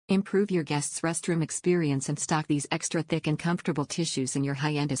Improve your guests' restroom experience and stock these extra thick and comfortable tissues in your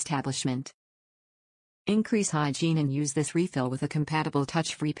high-end establishment. Increase hygiene and use this refill with a compatible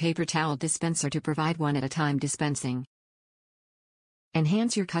touch-free paper towel dispenser to provide one-at-a-time dispensing.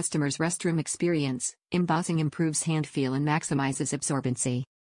 Enhance your customers' restroom experience. Embossing improves hand feel and maximizes absorbency.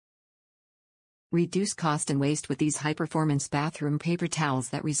 Reduce cost and waste with these high-performance bathroom paper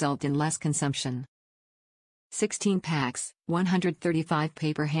towels that result in less consumption. 16 packs, 135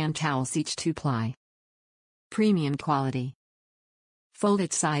 paper hand towels, each 2-ply. Premium quality.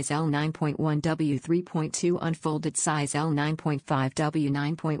 Folded size L 9.1 W 3.2, unfolded size L 9.5 W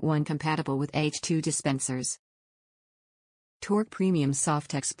 9.1, compatible with H2 dispensers. Tork Premium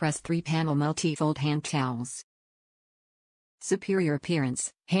Soft Xpress 3-panel multifold hand towels. Superior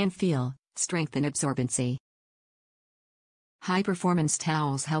appearance, hand feel, strength and absorbency. High-performance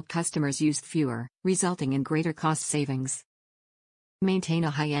towels help customers use fewer, resulting in greater cost savings. Maintain a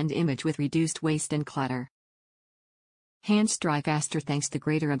high-end image with reduced waste and clutter. Hands dry faster thanks to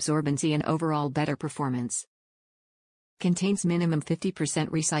greater absorbency and overall better performance. Contains minimum 50%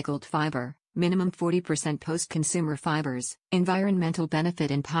 recycled fiber, minimum 40% post-consumer fibers. Environmental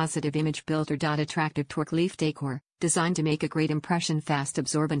benefit and positive image. Builder.Attractive Tork Leaf décor, designed to make a great impression. Fast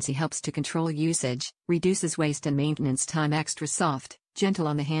absorbency helps to control usage, reduces waste and maintenance time. Extra soft, gentle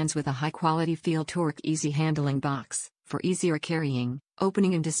on the hands with a high-quality feel. Tork Easy Handling Box, for easier carrying,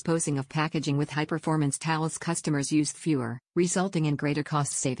 opening and disposing of packaging. With high-performance towels, customers use fewer, resulting in greater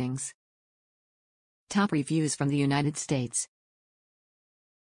cost savings. Top reviews from the United States.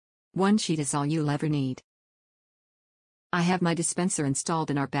 One sheet is all you'll ever need. I have my dispenser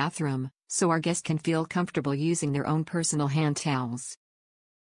installed in our bathroom, so our guests can feel comfortable using their own personal hand towels.